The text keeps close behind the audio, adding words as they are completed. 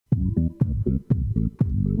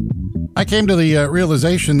I came to the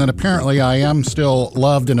realization that apparently I am still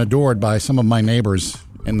loved and adored by some of my neighbors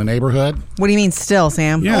in the neighborhood. What do you mean still,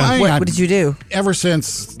 Sam? Yeah, What did you do? Ever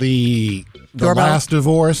since the Doorbell? last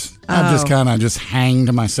divorce, I've just kind of just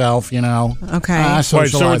hanged myself, you know. Okay. I Wait, so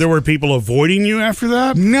socialized. there were people avoiding you after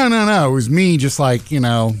that? No. It was me just like, you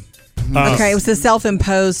know. Okay, it was the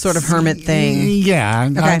self-imposed sort of hermit thing. Yeah.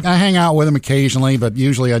 Okay. I hang out with them occasionally, but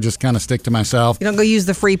usually I just kind of stick to myself. You don't go use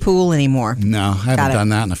the free pool anymore. No, I haven't Got it. done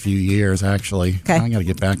that in a few years, actually. Okay. I got to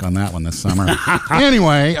get back on that one this summer.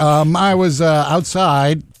 Anyway, I was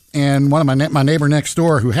outside, and one of my neighbor next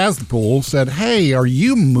door who has the pool said, "Hey, are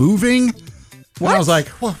you moving?" And I was like,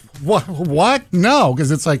 what? No, because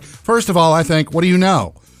it's like, first of all, I think, what do you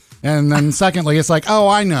know? And then secondly, it's like, oh,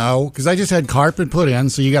 I know, because I just had carpet put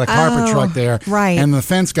in, so you got a carpet truck there. Right. And the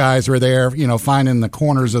fence guys were there, you know, finding the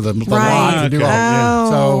corners of the Right. lot to do Okay, all yeah.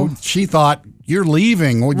 Oh. So she thought, you're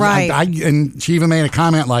leaving. Well, Right. And she even made a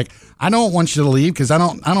comment like, I don't want you to leave because I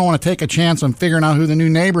don't want to take a chance on figuring out who the new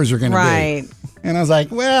neighbors are going to Right. be. And I was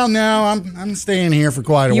like, well, no, I'm staying here for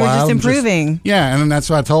quite a You were while. just I'm improving. yeah, and then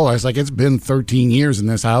that's what I told her. I was like, it's been 13 years in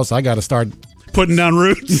this house. I got to start. Putting down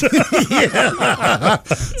roots?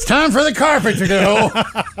 It's time for the carpet to go.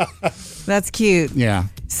 That's cute. Yeah.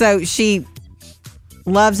 So she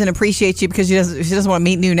loves and appreciates you because she doesn't want to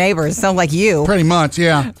meet new neighbors. Sounds like you. Pretty much,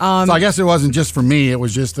 yeah. So I guess it wasn't just for me. It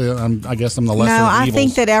was just, I guess I'm the lesser No, of I evils.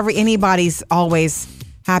 think that anybody's always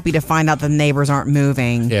happy to find out the neighbors aren't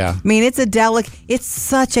moving. Yeah. I mean, it's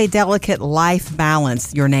such a delicate life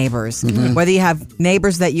balance, your neighbors. Mm-hmm. Whether you have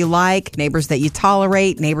neighbors that you like, neighbors that you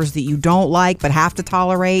tolerate, neighbors that you don't like but have to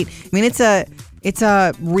tolerate. I mean, it's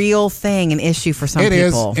a real thing, an issue for some It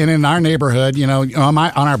is, people. and in our neighborhood, you know, on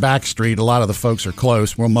our back street, a lot of the folks are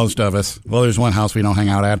close. Well, most of us. Well, there's one house we don't hang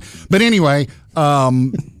out at. But anyway,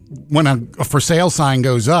 when a for sale sign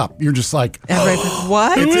goes up, you're just like, Everybody's like,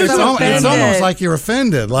 what? it's So almost offended. like you're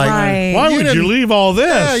offended. Like, Right. Why would you didn't- leave all this?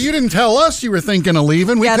 Yeah, you didn't tell us you were thinking of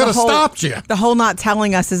leaving. We Yeah, could the have whole- stopped you. The whole not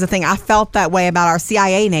telling us is a thing. I felt that way about our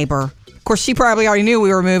CIA neighbor. Of course, she probably already knew we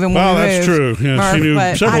were moving when Well, we that's moved. true. Yeah, Murph, she knew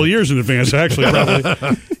but several years in advance, actually,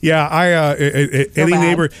 probably. Yeah, any bad.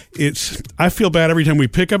 neighbor, I feel bad every time we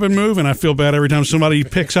pick up and move, and I feel bad every time somebody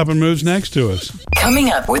picks up and moves next to us.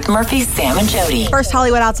 Coming up with Murphy, Sam, and Jody. First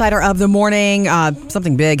Hollywood Outsider of the morning.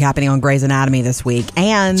 Something big happening on Grey's Anatomy this week.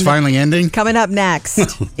 And It's finally ending. coming up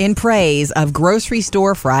next, in praise of grocery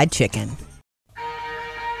store fried chicken.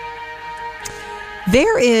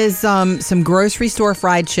 There is some grocery store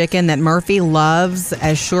fried chicken that Murphy loves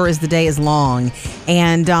as sure as the day is long.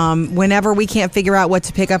 And whenever we can't figure out what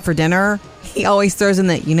to pick up for dinner, he always throws in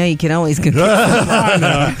that, you can always get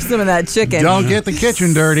some of that chicken. Don't get the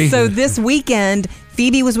kitchen dirty. So this weekend,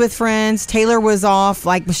 Phoebe was with friends. Taylor was off.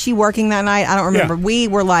 Like, was she working that night? I don't remember. Yeah. We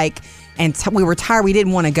were like, we were tired. We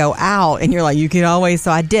didn't want to go out. And you're like, you can always.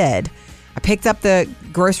 So I did. I picked up the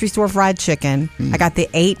grocery store fried chicken. I got the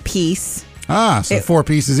 8-piece. so 4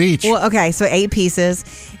 pieces each. Well, okay, so 8 pieces.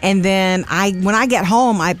 And then when I get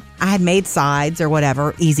home, I had made sides or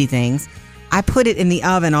whatever, easy things. I put it in the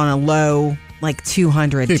oven on a low, like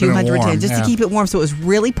 200, Keeping it 210, warm, just yeah. to keep it warm. So it was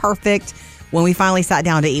really perfect when we finally sat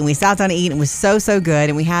down to eat. And we sat down to eat, and it was so, so good.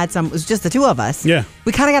 And we had it was just the two of us. Yeah.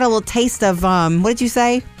 We kind of got a little taste of, what did you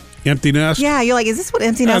say? Empty nest? Yeah, you're like, is this what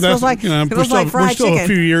empty nest feels like? It we're feels still, like fried we're still chicken. a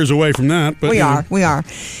few years away from that. But We you know. are. We are.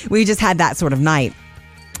 We just had that sort of night.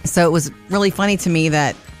 So it was really funny to me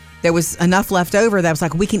that there was enough left over that was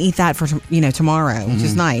like, we can eat that for tomorrow, which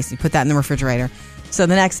is nice. You put that in the refrigerator. So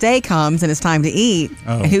the next day comes and it's time to eat.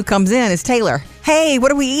 And who comes in is Taylor. Hey,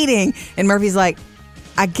 what are we eating? And Murphy's like,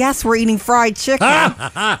 I guess we're eating fried chicken.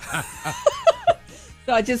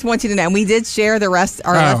 So I just want you to know. And we did share our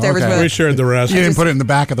leftovers okay. We with shared the rest. You didn't put it in the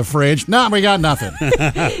back of the fridge. No, we got nothing.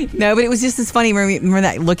 No, but it was just as funny. Remember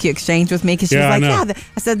that look you exchanged with me? Because she Yeah, was like, I know.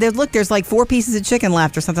 I said, there's like 4 pieces of chicken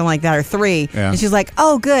left or something like that, or 3. Yeah. And she's like,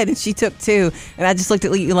 oh, good. And she took 2. And I just looked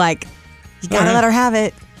at you like, you got to let her have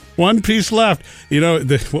it. 1 piece left.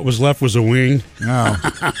 What was left was a wing. No.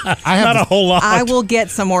 I have Not a whole lot. I will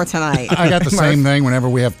get some more tonight. I got the same thing whenever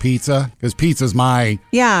we have pizza, because pizza's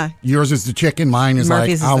Yeah. yours is the chicken, mine is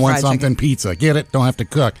Murphy's is like, I the want fried something chicken. pizza. Get it, don't have to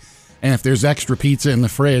cook. And if there's extra pizza in the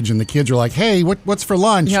fridge and the kids are like, hey, what's for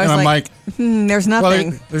lunch? You know, and it's I'm like, like, there's well,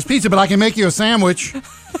 nothing. there's pizza, but I can make you a sandwich.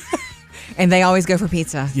 And they always go for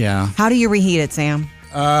pizza. Yeah. How do you reheat it, Sam?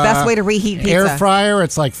 Best way to reheat pizza. Air fryer,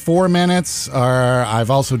 it's like 4 minutes. Or I've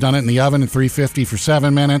also done it in the oven at 350 for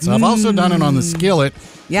 7 minutes. I've also done it on the skillet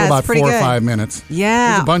Yeah, for about it's pretty 4 or good. 5 minutes.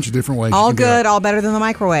 Yeah. There's a bunch of different ways. All you can do good, it. all better than the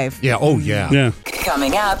microwave. Yeah. Oh, yeah. Yeah.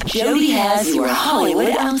 Coming up, Jody has your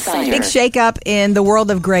Hollywood Outsider. Big shakeup in the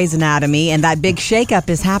world of Grey's Anatomy, and that big shakeup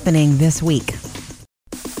is happening this week.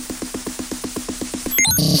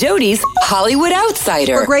 Jody's Hollywood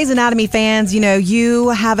Outsider. For Grey's Anatomy fans, you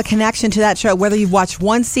have a connection to that show, whether you've watched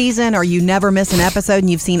one season or you never miss an episode and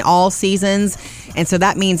you've seen all seasons. And so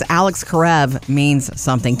that means Alex Karev means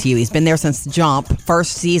something to you. He's been there since Jump,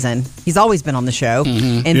 first season. He's always been on the show.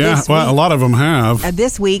 And Yeah, this well, a week, lot of them have.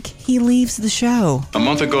 this week, he leaves the show. A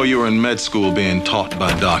month ago, you were in med school being taught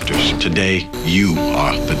by doctors. Today, you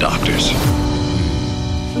are the doctors.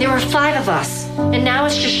 There were 5 of us, and now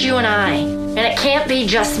it's just you and I. And it can't be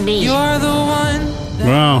just me.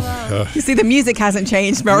 Well, You see, the music hasn't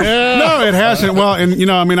changed, Murph. no, it hasn't. Well,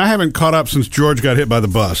 and I haven't caught up since George got hit by the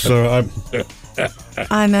bus, so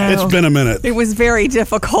I know. it's been a minute. It was very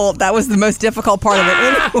difficult. That was the most difficult part of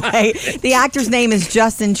it. Anyway, the actor's name is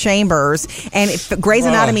Justin Chambers. And Grey's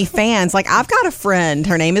Anatomy fans, like, I've got a friend.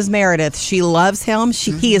 Her name is Meredith. She loves him.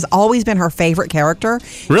 He has always been her favorite character.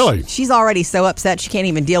 Really? She's already so upset she can't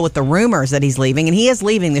even deal with the rumors that he's leaving. And he is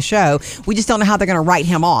leaving the show. We just don't know how they're going to write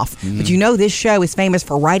him off. But this show is famous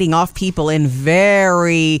for writing off people in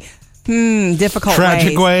very difficult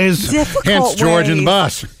Tragic ways. Difficult Hence George and the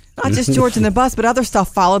ways. bus. Not just George and the bus, but other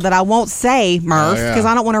stuff followed that I won't say, Murph, Oh, yeah. because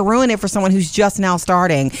I don't want to ruin it for someone who's just now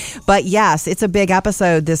starting. But yes, it's a big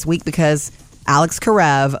episode this week because Alex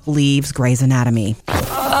Karev leaves Grey's Anatomy.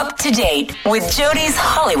 Up to date with Jody's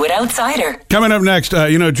Hollywood Outsider. Coming up next,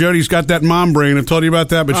 Jody's got that mom brain. I've told you about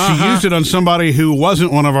that, but she used it on somebody who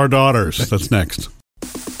wasn't one of our daughters. That's next.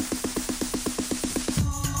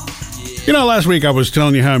 Last week I was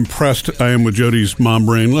telling you how impressed I am with Jody's mom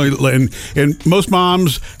brain. And most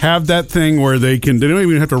moms have that thing where they don't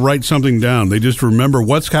even have to write something down. They just remember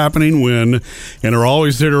what's happening when, and are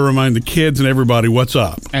always there to remind the kids and everybody what's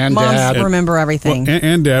up. And Moms Dad. remember everything. Well,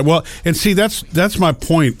 and Dad. Well, and see, that's my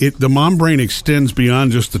point. The mom brain extends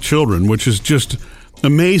beyond just the children, which is just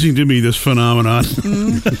amazing to me, this phenomenon.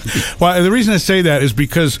 Well, the reason I say that is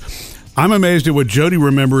because I'm amazed at what Jody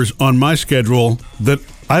remembers on my schedule that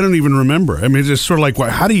I don't even remember. I mean, it's just sort of like,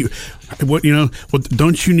 how do you,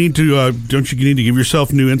 don't you need to give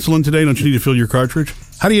yourself new insulin today? Don't you need to fill your cartridge?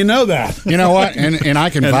 How do you know that? You know what? And I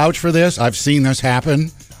can vouch for this. I've seen this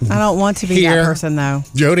happen. I don't want to be Here. that person, though.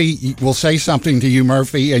 Jody will say something to you,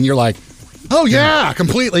 Murphy, and you're like, oh, yeah,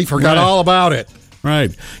 completely forgot Right. all about it.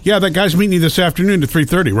 Right. Yeah, that guy's meeting you this afternoon at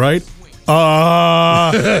 3:30, right?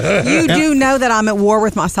 You do know that I'm at war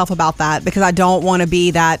with myself about that because I don't want to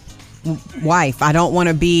be that wife. I don't want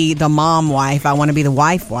to be the mom wife. I want to be the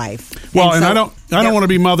wife. Well, and I don't want to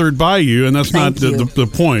be mothered by you, and that's not Thank you. the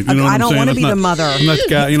point. You know what I I'm don't saying? want to That's be not- the mother I'm not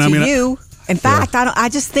guy- you know, to I mean, you. In fact, I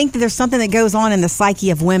just think that there's something that goes on in the psyche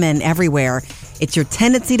of women everywhere. It's your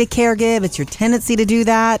tendency to caregive. It's your tendency to do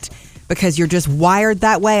that because you're just wired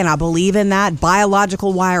that way, and I believe in that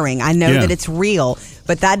biological wiring. I know Yeah. that it's real,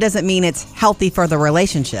 but that doesn't mean it's healthy for the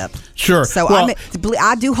relationship. Sure. So Well-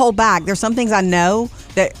 I do hold back. There's some things I know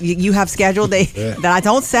that you have scheduled that I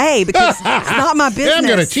don't say because it's not my business. I'm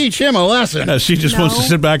going to teach him a lesson. She just wants to No.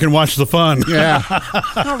 sit back and watch the fun. Yeah.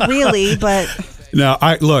 Not really, but Now,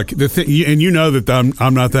 the thing, and you know that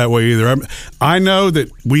I'm not that way either. I know that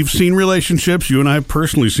we've seen relationships. You and I have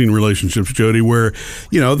personally seen relationships, Jody, where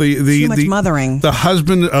the Too much mothering. the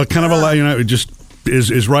husband kind of it just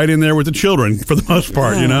is right in there with the children for the most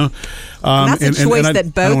part. And that's a choice that I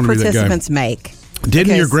don't both wanna be that guy. participants make.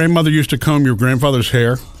 Didn't your Because- grandmother used to comb your grandfather's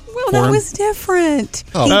hair? Well, for that him? was different.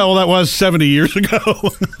 Oh, well, that was 70 years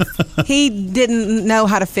ago. He didn't know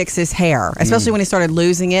how to fix his hair, especially when he started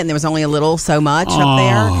losing it and there was only so much up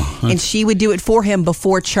there. And she would do it for him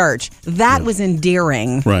before church. That was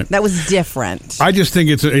endearing. Right. That was different. I just think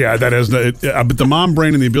that is but the mom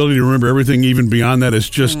brain and the ability to remember everything even beyond that is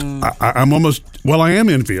just I'm almost I am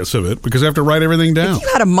envious of it because I have to write everything down. If you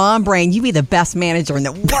had a mom brain, you'd be the best manager in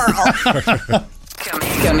the world.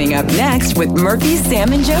 Coming up next with Murphy,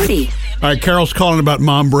 Sam, and Jody. All right, Carol's calling about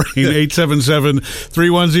mom brain.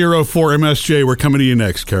 877-310-4MSJ. We're coming to you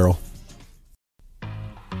next, Carol.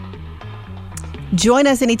 Join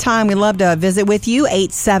us anytime. We love to visit with you.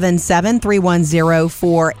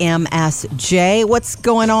 877-310-4MSJ. What's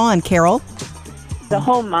going on, Carol? The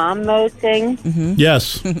whole mom mode thing.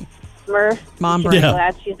 Yes. Murph, Mom she's brain. Yeah.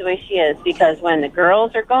 glad she's the way she is because when the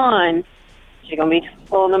girls are gone, she's going to be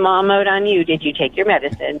full the mom mode on you. Did you take your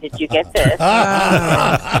medicine? Did you get this?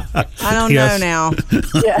 I don't Yes. know now.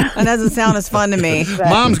 Yeah. That doesn't sound as fun to me.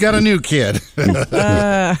 Mom's got a new kid.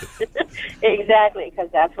 Exactly, because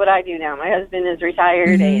that's what I do now. My husband is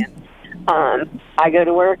retired, and I go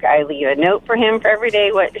to work. I leave a note for him for every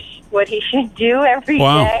day what he should do every day.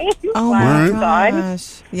 Wow. Oh While my I'm gone.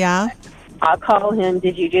 gosh. Yeah. I'll call him.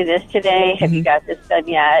 Did you do this today? Have you got this done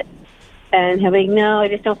yet? And he'll be, no, I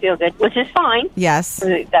just don't feel good, which is fine. Yes.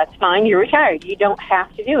 That's fine. You're retired. You don't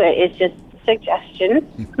have to do it. It's just suggestions.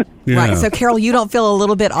 Yeah. Right. So, Carol, you don't feel a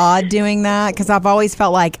little bit odd doing that? Because I've always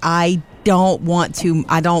felt like I don't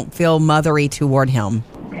feel mothery toward him.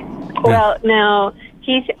 Well, no,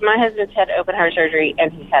 my husband's had open heart surgery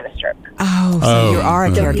and he's had a stroke. Oh, so you are a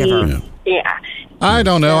caregiver. Yeah. I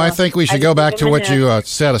don't know. I think we should go back to what you. you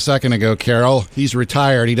said a second ago, Carol. He's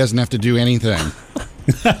retired. He doesn't have to do anything.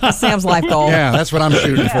 That's Sam's life goal. Yeah, that's what I'm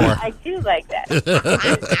shooting Yeah, for. I do like that.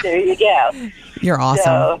 There you go. You're awesome.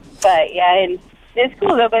 So, but yeah, and it's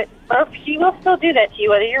cool though. But she will still do that to you,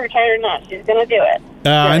 whether you're retired or not. She's going to do it.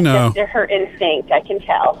 I know. That's her instinct. I can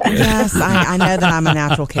tell. Yes, I know that I'm a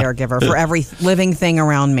natural caregiver for every living thing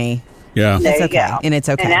around me. Yeah. There It's you okay, go. and it's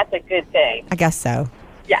okay. And that's a good thing. I guess so.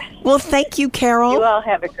 Yes. Well, thank you, Carol. You all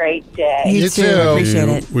have a great day. You You too. too. Appreciate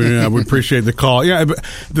it. We appreciate the call. Yeah, but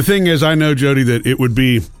the thing is, I know, Jody, that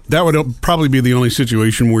that would probably be the only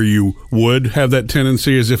situation where you would have that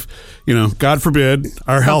tendency, as if, God forbid,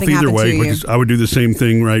 our health Something either happened way. to you. Because I would do the same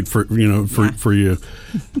thing, right? For you,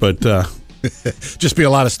 but. Just be a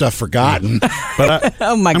lot of stuff forgotten. But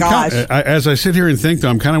Oh my gosh. as I sit here and think, though,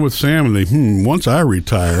 I'm kind of with Sam. And once I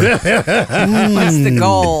retire, What's the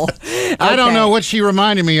goal? I don't Okay. know what she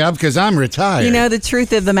reminded me of because I'm retired. The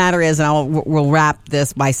truth of the matter is, and we'll wrap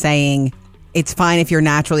this by saying, it's fine if you're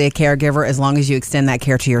naturally a caregiver as long as you extend that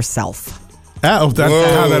care to yourself.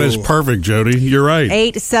 that is perfect, Jody. You're right.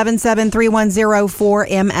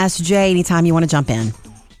 877-310-4MSJ. Anytime you want to jump in.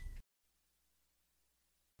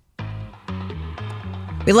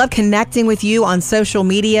 We love connecting with you on social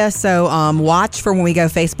media, so watch for when we go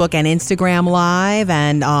Facebook and Instagram Live,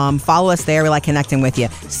 and follow us there. We like connecting with you.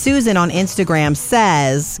 Susan on Instagram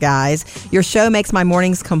says, guys, your show makes my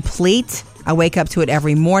mornings complete. I wake up to it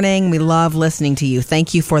every morning. We love listening to you.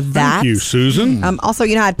 Thank you for that. Thank you, Susan. Also,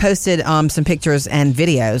 I'd posted some pictures and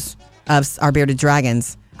videos of our bearded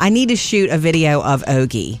dragons. I need to shoot a video of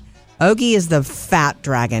Ogie. Ogie is the fat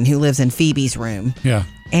dragon who lives in Phoebe's room. Yeah.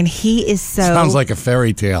 And he is so... Sounds like a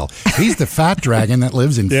fairy tale. He's the fat dragon that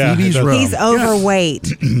lives in Yeah, Phoebe's it does. room. He's overweight.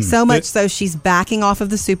 So much so she's backing off of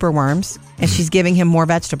the superworms and she's giving him more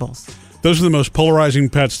vegetables. Those are the most polarizing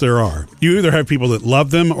pets there are. You either have people that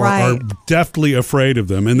love them or Right. are deathly afraid of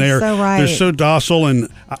them, and You're so right. they're so docile. And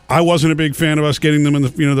I wasn't a big fan of us getting them in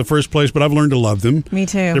the first place, but I've learned to love them. Me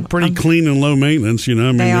too. They're pretty clean and low maintenance. I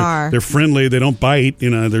mean, They are. They're friendly. They don't bite.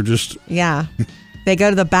 They're just Yeah. They go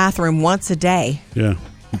to the bathroom once a day. yeah.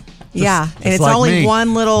 Yeah. And it's like only me.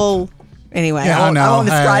 one little... Anyway, Yeah, I won't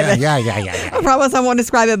describe it. Yeah. I promise I won't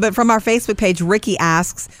describe it. But from our Facebook page, Ricky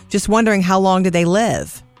asks, just wondering how long did they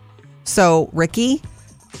live? So, Ricky,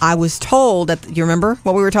 I was told that, you remember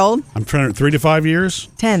what we were told? I'm trying to 3 to 5 years.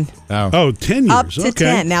 10. Oh, 10 years. Up to okay.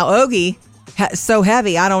 10. Now, Ogie, so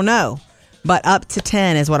heavy, I don't know. But up to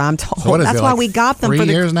 10 is what I'm told. So what is That's it, why like we got them 3 for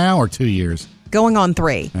the years now or 2 years? going on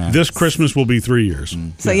 3. This Christmas will be 3 years.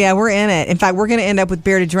 So, yeah, we're in it. In fact, we're going to end up with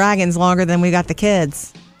bearded dragons longer than we got the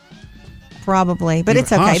kids. Probably. But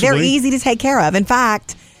it's okay. They're Possibly. easy to take care of. In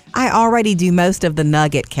fact, I already do most of the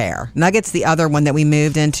Nugget care. Nugget's the other one that we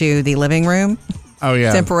moved into the living room Oh,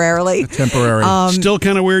 yeah. temporarily. Temporary. Still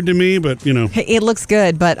kind of weird to me, but It looks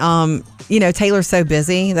good, but Taylor's so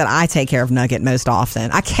busy that I take care of Nugget most often.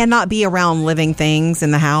 I cannot be around living things in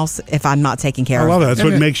the house if I'm not taking care I of love them. that. That's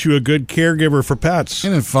what makes you a good caregiver for pets.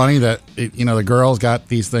 Isn't it funny that the girls got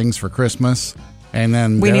these things for Christmas, and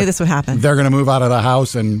then We they're- knew this would happen. They're going to move out of the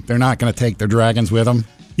house, and they're not going to take their dragons with them.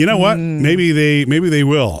 You know what? Maybe they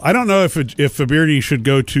will. I don't know if a beardy should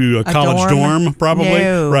go to a college dorm. Probably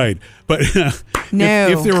No. right. But No.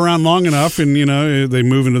 if they're around long enough, and they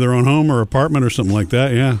move into their own home or apartment or something like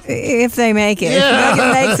that, yeah. If they make it. Yeah. If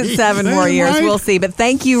Nugget makes it 7 more Right. years, we'll see. But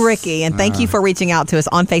thank you, Ricky, and thank you for reaching out to us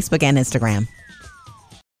on Facebook and Instagram.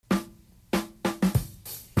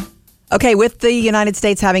 Okay, with the United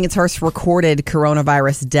States having its first recorded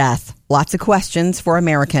coronavirus death, lots of questions for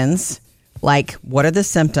Americans. Like, what are the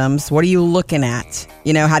symptoms? What are you looking at?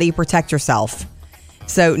 How do you protect yourself?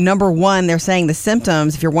 So, number one, they're saying the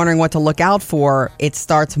symptoms, if you're wondering what to look out for, it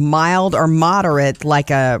starts mild or moderate, like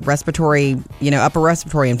a respiratory, upper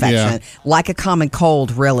respiratory infection, like a common cold,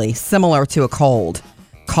 really, similar to a cold.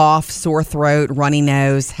 cough, sore throat, runny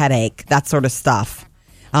nose, headache, that sort of stuff.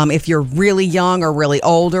 If you're really young or really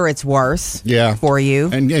older, it's worse for you.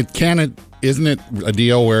 And isn't it a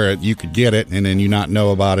deal where you could get it and then you not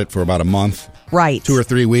know about it for about a month? Right. 2 or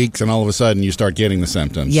 3 weeks, and all of a sudden you start getting the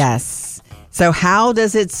symptoms. Yes. So how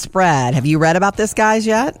does it spread? Have you read about this, guys,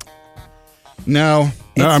 yet? No.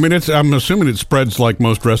 No, I mean, I'm assuming it spreads like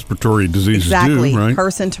most respiratory diseases exactly. do, right?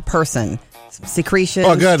 Person to person. Secretions,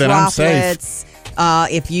 Oh, good, then I'm droplets. safe.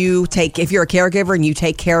 If you're a caregiver and you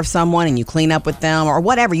take care of someone and you clean up with them or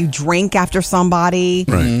whatever, you drink after somebody,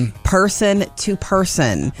 person to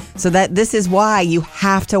person. So that this is why you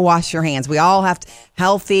have to wash your hands. We all have to,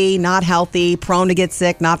 healthy, not healthy, prone to get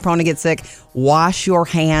sick, not prone to get sick. Wash your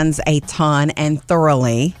hands a ton and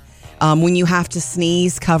thoroughly. When you have to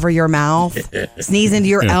sneeze, cover your mouth. Sneeze into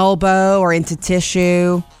your elbow or into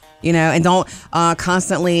tissue, and don't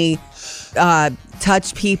constantly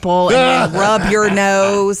touch people and then rub your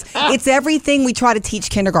nose. It's everything we try to teach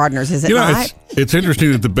kindergartners, is it not? It's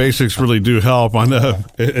interesting that the basics really do help. I know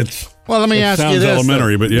Well, let me ask you this. Sounds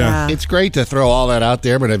elementary, but yeah. It's great to throw all that out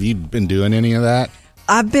there, but have you been doing any of that?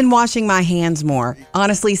 I've been washing my hands more,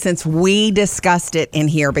 honestly, since we discussed it in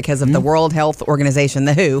here because of the World Health Organization,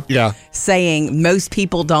 the WHO, saying most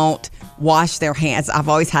people don't wash their hands. I've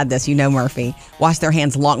always had this, Murphy, wash their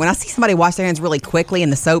hands long. When I see somebody wash their hands really quickly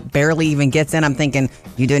and the soap barely even gets in, I'm thinking,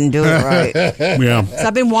 you didn't do it right. Yeah. So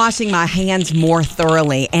I've been washing my hands more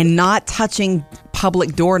thoroughly and not touching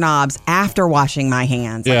public doorknobs after washing my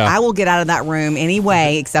hands. Like, I will get out of that room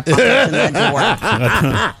anyway, except for touching that door.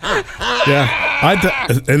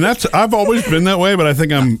 I've always been that way, but I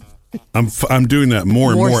think I'm doing that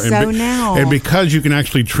more and more. So now. And because you can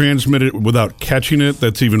actually transmit it without catching it,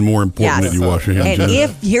 that's even more important that you wash your hands.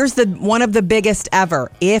 And here's one of the biggest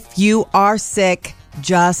ever. If you are sick,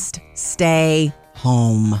 just stay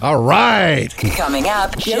home. All right. Coming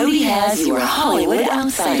up, Jody has your Hollywood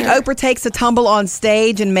Outsider. Oprah takes a tumble on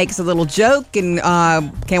stage and makes a little joke, and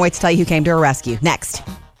can't wait to tell you who came to her rescue. Next.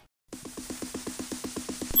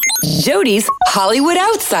 Jody's Hollywood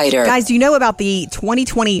Outsider. Guys, do you know about the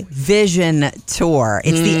 2020 Vision Tour?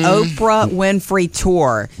 It's the Oprah Winfrey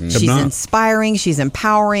Tour. She's inspiring. She's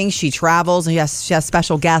empowering. She travels. And she has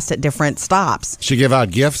special guests at different stops. She give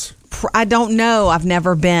out gifts? I don't know. I've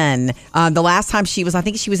never been. The last time I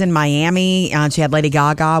think she was in Miami. She had Lady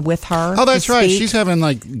Gaga with her. Oh, that's right. She's having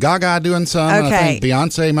Gaga doing some. Okay. And I think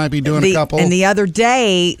Beyonce might be doing a couple. And the other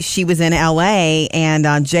day, she was in L.A.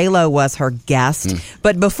 and J-Lo was her guest.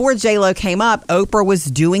 But before J-Lo came up, Oprah was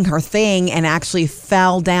doing her thing and actually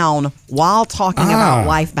fell down while talking about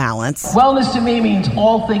life balance. Wellness to me means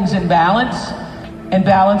all things in balance. And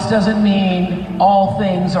balance doesn't mean all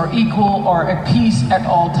things are equal or at peace at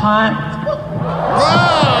all times.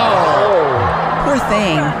 Whoa! Poor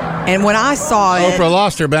thing. And when I saw it, Oprah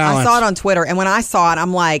lost her balance. I saw it on Twitter, and when I saw it,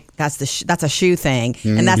 I'm like, that's a shoe thing,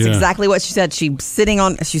 and that's exactly what she said. She's sitting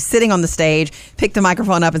on the stage, picked the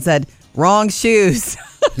microphone up, and said, "Wrong shoes."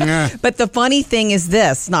 But the funny thing is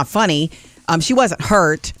this: not funny. She wasn't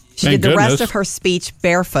hurt. She did the rest of her speech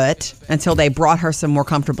barefoot until they brought her some more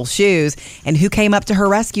comfortable shoes. And who came up to her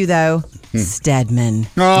rescue, though? Stedman. In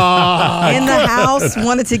the house,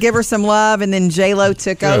 wanted to give her some love, and then J-Lo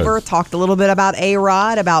took over, talked a little bit about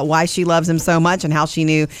A-Rod, about why she loves him so much and how she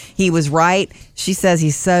knew he was right. She says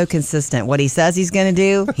he's so consistent. What he says he's going to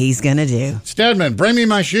do, he's going to do. Stedman, bring me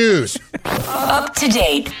my shoes. Up to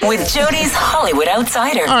date with Jody's Hollywood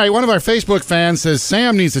Outsider. All right, one of our Facebook fans says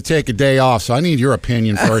Sam needs to take a day off, so I need your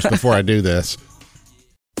opinion first before I do this.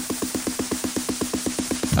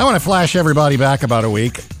 I want to flash everybody back about a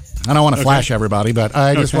week. I don't want to flash everybody, but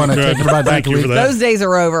I just want to take everybody back a week. Those days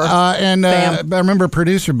are over. I remember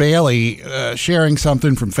producer Bailey sharing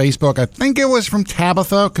something from Facebook. I think it was from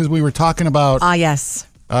Tabitha, because we were talking about yes.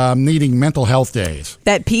 Needing mental health days.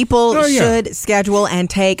 That people should schedule and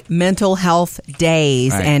take mental health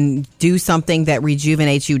days and do something that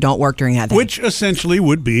rejuvenates you. Don't work during that day. Which essentially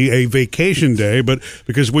would be a vacation day, but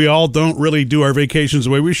because we all don't really do our vacations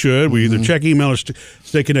the way we should, we either check email or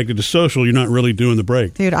stay connected to social, you're not really doing the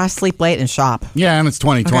break. Dude, I sleep late and shop. Yeah, and it's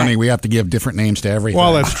 2020. We have to give different names to everything.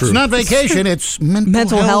 Well, that's true. It's not vacation, it's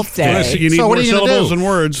mental health day. So you need more syllables and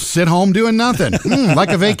words. Sit home doing nothing.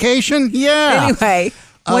 Like a vacation? Yeah. Anyway.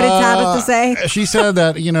 What did Tabitha say? She said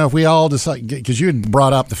that, if we all decide, because you had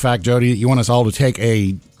brought up the fact, Jody, that you want us all to take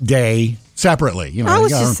a day separately. I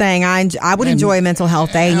was just saying I would enjoy a mental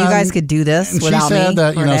health day, and you guys could do this without me. She said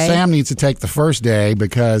that, Sam needs to take the first day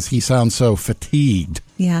because he sounds so fatigued.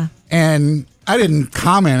 Yeah. And I didn't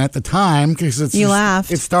comment at the time because You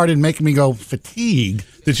laughed. It started making me go fatigued.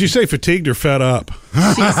 Did she say fatigued or fed up?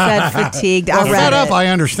 She said fatigued. I read Fed it. up, I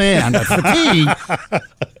understand. But fatigued.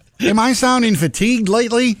 Am I sounding fatigued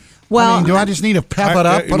lately? Well, I mean, do I just need to pep it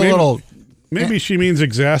up? Put a little. Maybe she means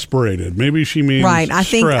exasperated. Maybe she means Right. I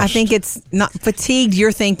think stressed. it's not fatigued.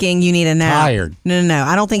 You're thinking you need a nap. Tired. No.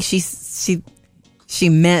 I don't think she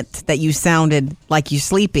meant that you sounded like you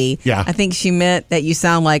sleepy. Yeah. I think she meant that you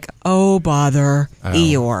sound like, oh, bother,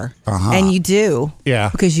 Eeyore. Uh-huh. And you do. Yeah.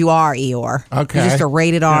 Because you are Eeyore. Okay. You're just a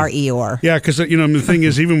rated R Eeyore. Yeah, because the thing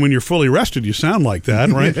is, even when you're fully rested, you sound like that,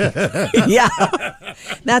 right? Yeah.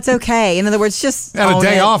 That's okay. In other words, just And a own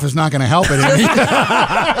day it. off is not going to help it any.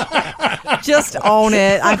 Just own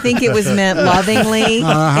it. I think it was meant lovingly.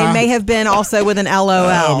 It may have been also with an LOL.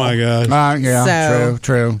 Oh my God. Yeah, So-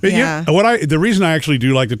 true. But Yeah. the reason I actually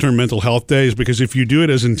do like the term mental health day is because if you do it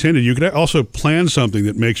as intended, you could also plan something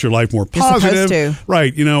that makes your life more You're supposed positive, to.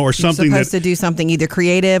 right? Or something You're that supposed to do something either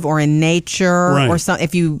creative or in nature Right. or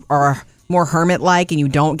if you are more hermit-like and you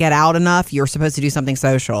don't get out enough, you're supposed to do something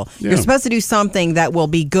social. Yeah. You're supposed to do something that will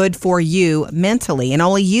be good for you mentally, and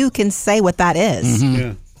only you can say what that is.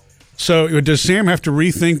 Yeah. So does Sam have to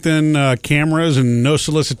rethink then cameras and no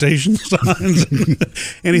solicitation signs?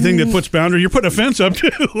 Anything that puts boundary? You're putting a fence up too.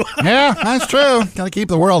 Yeah, that's true. Got to keep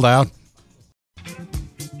the world out.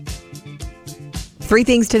 3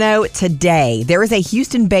 things to know today. There is a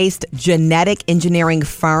Houston-based genetic engineering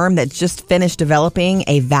firm that just finished developing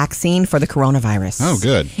a vaccine for the coronavirus. Oh,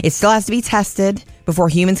 good. It still has to be tested before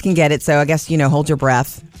humans can get it, so I guess, hold your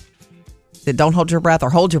breath. Don't hold your breath or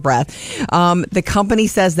hold your breath. The company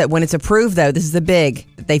says that when it's approved, though, this is the big.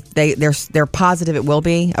 They're positive it will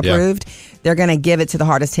be approved. Yeah. They're going to give it to the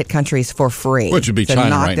hardest hit countries for free, which would be to China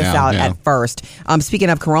knock right this now. out at first. Speaking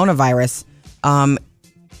of coronavirus,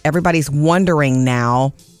 everybody's wondering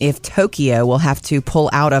now if Tokyo will have to pull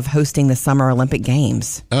out of hosting the Summer Olympic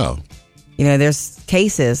Games. Oh, there's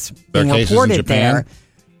cases being reported in Japan? there.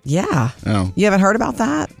 Yeah. Oh. You haven't heard about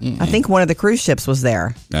that? I think one of the cruise ships was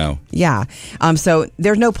there. No. Yeah. So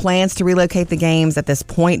there's no plans to relocate the games at this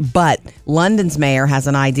point, but London's mayor has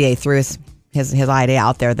an idea, threw his idea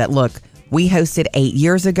out there that, look, we hosted 8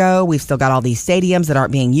 years ago. We've still got all these stadiums that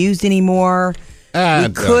aren't being used anymore. We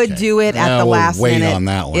could do it at the last minute on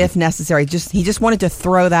that one. if necessary. He just wanted to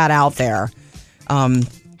throw that out there.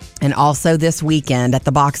 And also this weekend at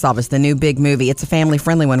the box office, the new big movie. It's a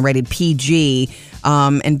family-friendly one, rated PG,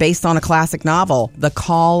 and based on a classic novel, The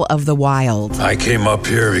Call of the Wild. I came up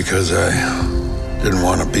here because I didn't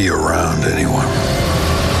want to be around anyone.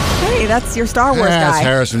 Hey, that's your Star Wars That's guy.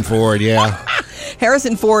 Harrison Ford, yeah.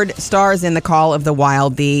 Harrison Ford stars in The Call of the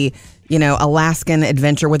Wild, the Alaskan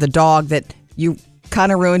adventure with a dog that you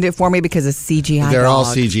kind of ruined it for me because it's CGI. They're all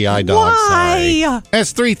dog. CGI dogs. Why? Sorry.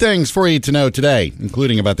 That's 3 things for you to know today,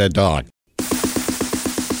 including about that dog.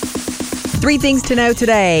 3 things to know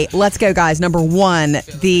today. Let's go, guys. Number 1,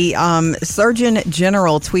 the Surgeon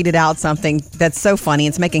General tweeted out something that's so funny.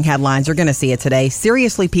 It's making headlines. You're going to see it today.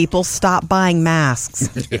 Seriously, people, stop buying masks.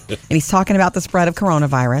 And he's talking about the spread of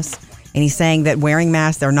coronavirus. And he's saying that wearing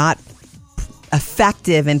masks, they're not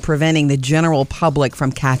effective in preventing the general public from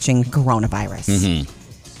catching coronavirus. Mm-hmm.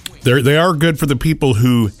 They are good for the people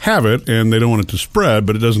who have it, and they don't want it to spread,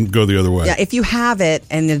 but it doesn't go the other way. Yeah, if you have it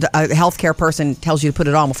and a healthcare person tells you to put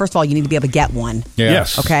it on, well, first of all, you need to be able to get one. Yeah.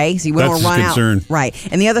 Yes. Okay, so you don't That's run his concern. out.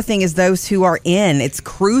 Right. And the other thing is those who are it's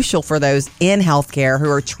crucial for those in healthcare who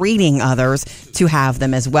are treating others to have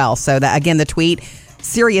them as well. So that, again, the tweet,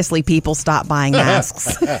 seriously, people, stop buying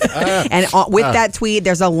masks. And with that tweet,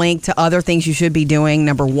 there's a link to other things you should be doing.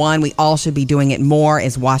 Number 1, we all should be doing it more,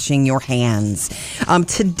 is washing your hands.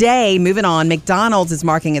 Today, moving on, McDonald's is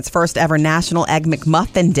marking its first ever National Egg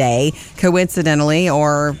McMuffin Day, coincidentally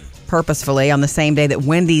or purposefully on the same day that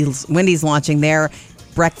Wendy's launching their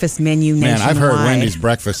breakfast menu nationwide. Man, I've heard Wendy's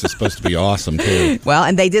breakfast is supposed to be awesome, too. Well,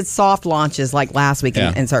 and they did soft launches like last week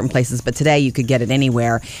in certain places, but today you could get it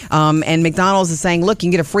anywhere. And McDonald's is saying, look, you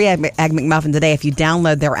can get a free Egg McMuffin today if you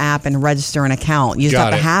download their app and register an account. You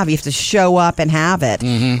just you have to show up and have it.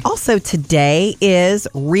 Mm-hmm. Also, today is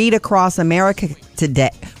Read Across America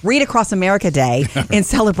Day in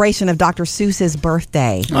celebration of Dr. Seuss's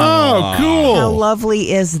birthday. Oh, cool. How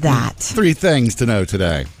lovely is that? 3 things to know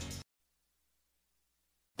today.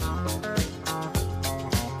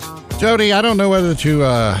 Jody, I don't know whether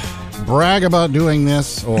to brag about doing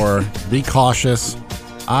this or be cautious.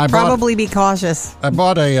 Probably be cautious. I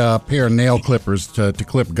bought a pair of nail clippers to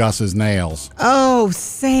clip Gus's nails. Oh,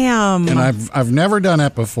 Sam. And I've never done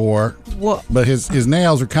that before. Well, but his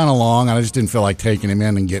nails are kind of long, and I just didn't feel like taking him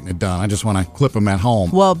in and getting it done. I just want to clip them at home.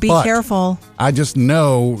 Well, be careful. I just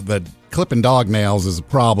know that clipping dog nails is a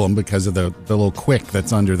problem because of the little quick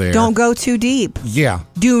that's under there. Don't go too deep. Yeah.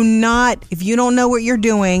 Do not, if you don't know what you're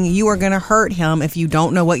doing, you are going to hurt him if you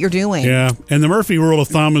don't know what you're doing. Yeah, and the Murphy rule of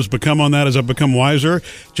thumb has become on that as I've become wiser.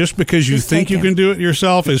 Just because you Just think take you it. can do it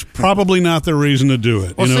yourself is probably not the reason to do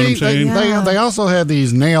it. Well, you know see, what I'm saying? they also had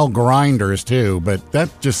these nail grinders too, but that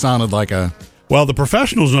just sounded like a. Well, the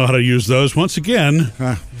professionals know how to use those. Once again,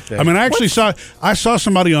 Okay. I mean, I actually saw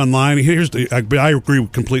somebody online. I agree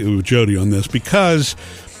completely with Jody on this because,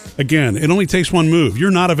 again, it only takes one move.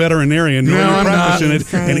 You're not a veterinarian, nor No, you're I'm practicing not.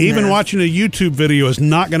 it, and even watching a YouTube video is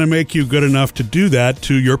not going to make you good enough to do that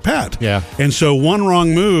to your pet. Yeah. And so, one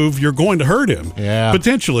wrong move, you're going to hurt him. Yeah.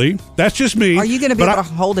 Potentially. That's just me. Are you going to be But able to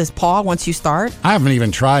hold his paw once you start? I haven't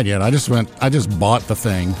even tried yet. I just bought the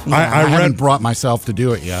thing. I haven't read- brought myself to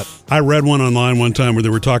do it yet. I read one online one time where they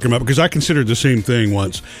were talking about, because I considered the same thing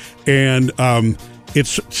once, and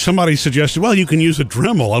it's somebody suggested, well, you can use a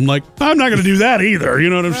Dremel. I'm like, I'm not going to do that either. You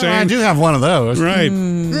know what I'm I saying? do have one of those. Right.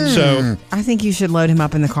 So, I think you should load him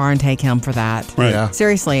up in the car and take him for that. right. Yeah.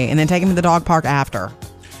 Seriously, and then take him to the dog park after.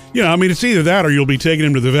 You know, I mean, it's either that or you'll be taking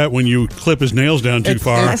him to the vet when you clip his nails down too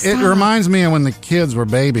far. It reminds me of when the kids were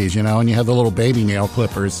babies, and you had the little baby nail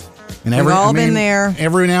clippers. And We've all been there.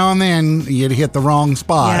 Every now and then, you'd hit the wrong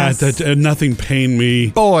spot. Yes. Nothing pained me.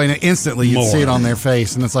 Boy, and instantly you'd More. see it on their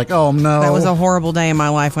face, and it's like, oh no. That was a horrible day in my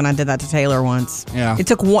life when I did that to Taylor once. Yeah. It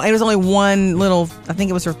took one, it was only one little, I think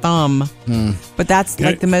it was her thumb. But that's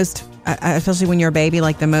like the most, especially when you're a baby,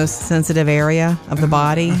 like the most sensitive area of the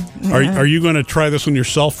body. Are you going to try this on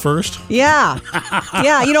yourself first? Yeah.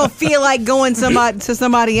 Yeah. You don't feel like going to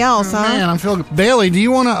somebody else, huh? Man, I'm feeling. Bailey, do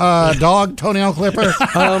you want a dog toenail clipper?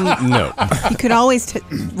 No. You could always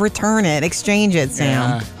return it, exchange it,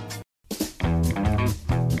 Sam.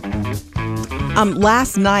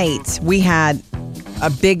 Last night we had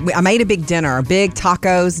I made a big dinner, a big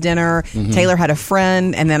tacos dinner. Mm-hmm. Taylor had a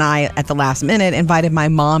friend, and then I, at the last minute, invited my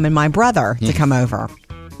mom and my brother to come over.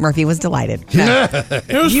 Murphy was delighted.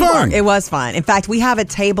 It was You fun. were. It was fun. In fact, we have a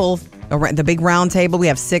table, the big round table. We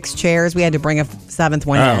have 6 chairs. We had to bring a 7th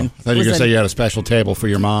one in. I thought you were going to say you had a special table for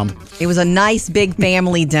your mom. It was a nice big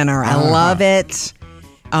family dinner. I love it.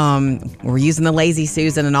 We're using the Lazy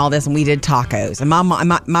Susan and all this, and we did tacos. And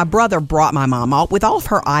my brother brought my mom with all of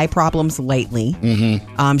her eye problems lately.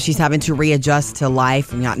 Mm-hmm. She's having to readjust to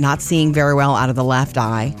life, not seeing very well out of the left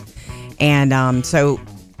eye, and so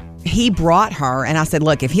he brought her. And I said,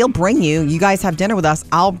 "Look, if he'll bring you guys have dinner with us,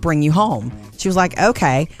 I'll bring you home." She was like,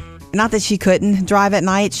 "Okay." Not that she couldn't drive at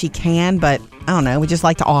night; she can, but I don't know. We just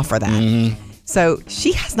like to offer that. Mm-hmm. So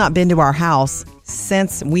she has not been to our house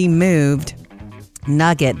since we moved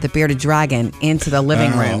Nugget, the bearded dragon, into the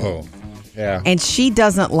living room. Yeah. And she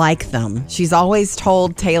doesn't like them. She's always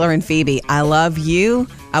told Taylor and Phoebe, I love you.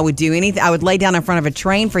 I would do anything. I would lay down in front of a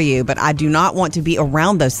train for you, but I do not want to be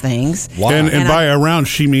around those things. Why? And by around,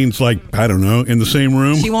 she means like, I don't know, in the same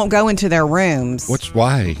room. She won't go into their rooms.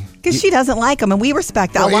 Why? Because she doesn't like them, and we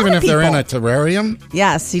respect that. Well, a lot even of if people. they're in a terrarium?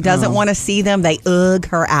 Yes, she doesn't want to see them. They ugh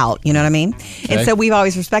her out. You know what I mean? Okay. And so we've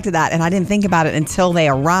always respected that. And I didn't think about it until they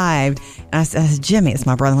arrived. And I said, Jimmy, it's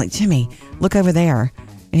my brother. I'm like, Jimmy, look over there.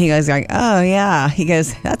 And he goes, like, oh, yeah. He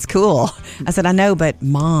goes, that's cool. I said, I know, but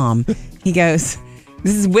Mom. He goes,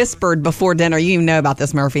 this is whispered before dinner. You even know about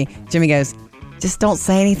this, Murphy. Jimmy goes, just don't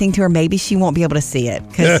say anything to her. Maybe she won't be able to see it.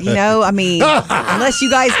 Because, I mean, unless you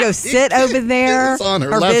guys go sit over there, It's on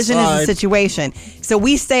her her left vision is side. the situation. So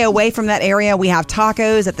we stay away from that area. We have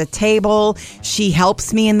tacos at the table. She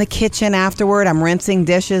helps me in the kitchen afterward. I'm rinsing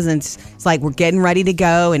dishes, and it's like we're getting ready to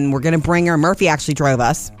go, and we're going to bring her. Murphy actually drove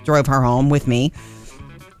her home with me.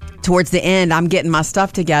 Towards the end, I'm getting my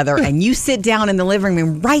stuff together, and you sit down in the living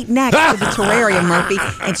room right next to the terrarium, Murphy,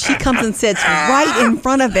 and she comes and sits right in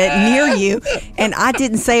front of it near you, and I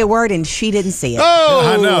didn't say a word, and she didn't see it.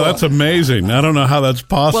 I know, that's amazing. I don't know how that's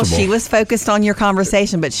possible. Well, she was focused on your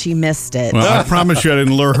conversation, but she missed it. Well, I promise you I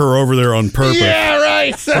didn't lure her over there on purpose. Yeah,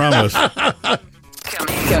 right. Promise.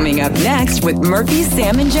 Coming up next with Murphy,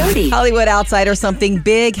 Sam, and Jody. Hollywood Outsider, something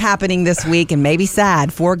big happening this week, and maybe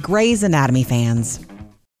sad for Grey's Anatomy fans.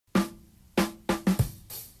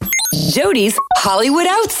 Jody's Hollywood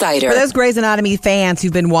Outsider. For those Grey's Anatomy fans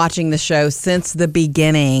who've been watching the show since the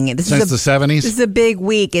beginning, Since the 70s? This is a big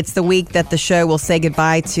week. It's the week that the show will say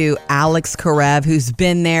goodbye to Alex Karev, who's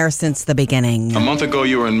been there since the beginning. A month ago,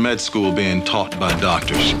 you were in med school being taught by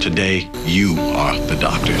doctors. Today, you are the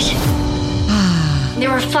doctors. There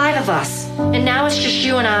were 5 of us, and now it's just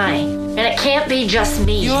you and I. And it can't be just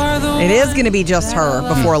me. It is going to be just her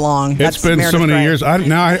before long. It's That's been Meredith so many Grey. years.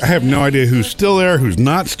 I have no idea who's still there, who's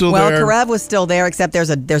not still Well, there. Karev was still there, except there's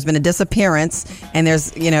been a disappearance, and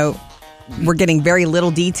there's we're getting very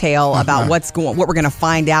little detail about what we're going to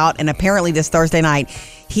find out. And apparently this Thursday night,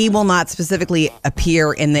 he will not specifically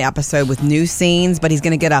appear in the episode with new scenes, but he's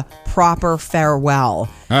going to get a proper farewell.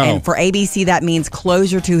 Oh. And for ABC, that means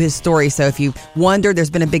closure to his story. So if you wondered, there's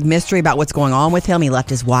been a big mystery about what's going on with him. He left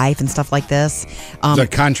his wife and stuff like this. The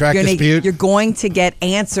contract dispute? You're going to get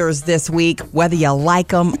answers this week, whether you like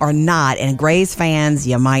them or not. And Grey's fans,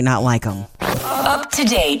 you might not like them. Up to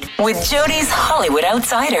date with Jody's Hollywood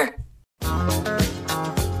Outsider.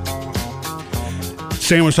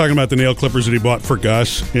 Sam was talking about the nail clippers that he bought for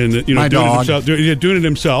Gus, and My doing dog. it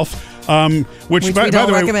himself. Which we by don't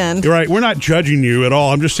the way, recommend. You're right. We're not judging you at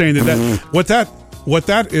all. I'm just saying what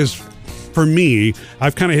that is. For me,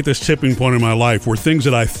 I've kind of hit this tipping point in my life where things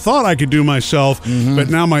that I thought I could do myself, but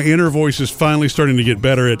now my inner voice is finally starting to get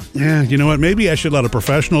better at, you know what, maybe I should let a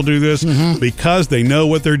professional do this because they know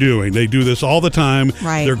what they're doing. They do this all the time.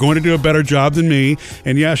 Right. They're going to do a better job than me.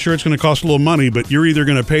 And yeah, sure, it's going to cost a little money, but you're either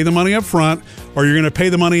going to pay the money up front or you're going to pay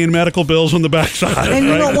the money in medical bills on the backside. And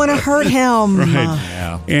you don't want to hurt him. Right.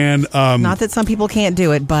 Yeah. And Not that some people can't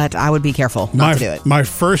do it, but I would be careful not to do it. My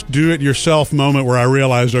first do-it-yourself moment where I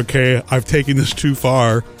realized, okay, I've taken this too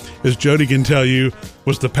far, as Jody can tell you,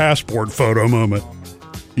 was the passport photo moment.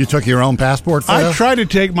 You took your own passport photo? I tried to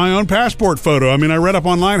take my own passport photo. I mean, I read up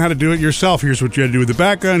online how to do it yourself. Here's what you had to do with the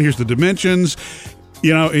background. Here's the dimensions.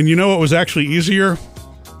 And you know what was actually easier?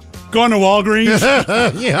 Going to Walgreens.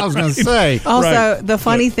 Yeah, I was going to say. Also, Right. the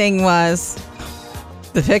funny thing was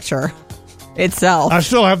the picture itself. I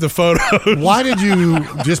still have the photos. Why did you,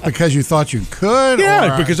 just because you thought you could?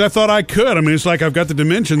 Yeah, or- because I thought I could. I mean, it's like I've got the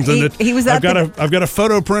dimensions, and He was I've at got a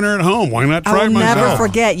photo printer at home. Why not I try will myself? never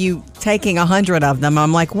forget you taking 100 of them.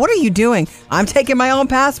 I'm like, what are you doing? I'm taking my own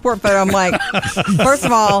passport photo. I'm like, first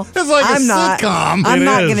of all, It's like a I'm not. sitcom. I'm It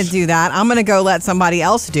not is. going to do that. I'm going to go let somebody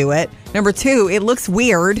else do it. Number 2, it looks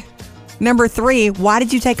weird. Number 3, why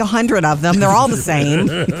did you take 100 of them? They're all the same.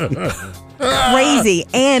 Crazy.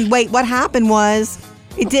 And wait, what happened was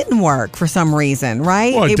it didn't work for some reason,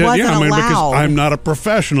 right? Well, it wasn't because allowed. I'm not a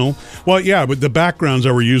professional. Well, yeah, but the backgrounds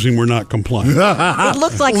I were using were not compliant. It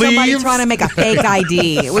looked like somebody Leaves. trying to make a fake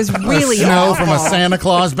ID. It was really Snow awful. from a Santa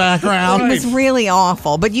Claus background. It was really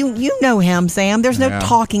awful. But you know him, Sam. There's no Yeah.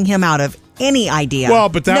 talking him out of any idea. Well,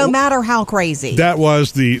 but that- no matter how crazy. That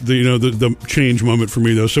was the change moment for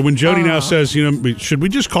me, though. So when Jody now says, should we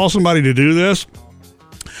just call somebody to do this?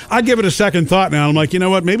 I give it a second thought now. I'm like, you know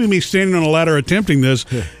what? Maybe me standing on a ladder attempting this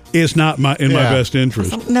is not my best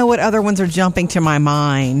interest. I don't know what other ones are jumping to my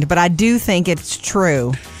mind, but I do think it's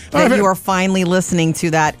true that you are finally listening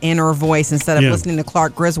to that inner voice instead of Yeah. listening to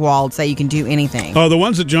Clark Griswold say you can do anything. Oh, the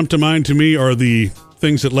ones that jump to mind to me are the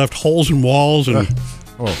things that left holes in walls and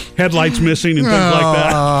headlights missing and things like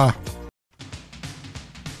that.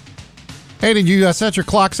 Hey, did you set your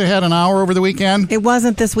clocks ahead an hour over the weekend? It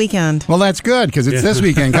wasn't this weekend. Well, that's good because it's this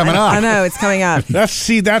weekend coming up. I know, it's coming up.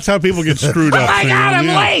 That's how people get screwed up. Oh my God, I'm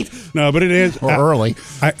Yeah. late. No, but it is Or early.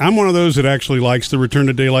 I'm one of those that actually likes the return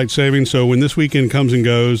to daylight saving. So when this weekend comes and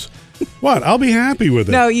goes, I'll be happy with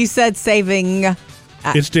it. No, you said saving.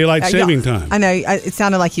 It's daylight saving time. I know. It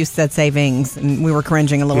sounded like you said savings, and we were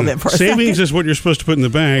cringing a little bit for a Savings second. is what you're supposed to put in the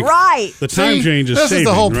bank. Right. The time See, change is this saving, is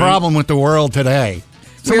the whole right? problem with the world today.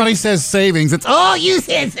 Somebody says savings. It's, you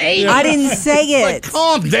said savings. I didn't say Like, it.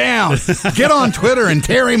 calm down. Get on Twitter and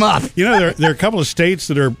tear him up. You know, there are a couple of states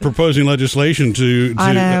that are proposing legislation to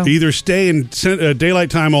I know. either stay in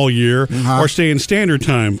daylight time all year or stay in standard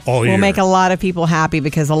time all year. We'll make a lot of people happy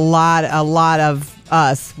because a lot of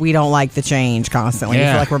us, we don't like the change constantly. We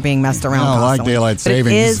Yeah. feel like we're being messed around I don't like constantly. daylight But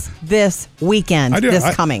savings. it is this weekend,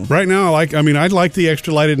 coming. Right now, I'd like the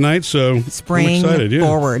extra light at night, so Spring I'm excited. Yeah.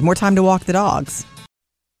 forward. More time to walk the dogs.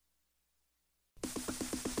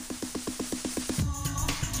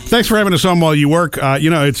 Thanks for having us on while you work.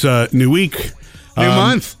 It's a new week. New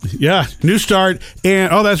month. Yeah, new start.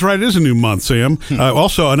 And, that's right, it is a new month, Sam.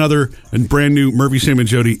 Also, another and brand new Murphy, Sam, and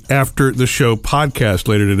Jody After the Show podcast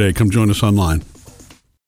later today. Come join us online.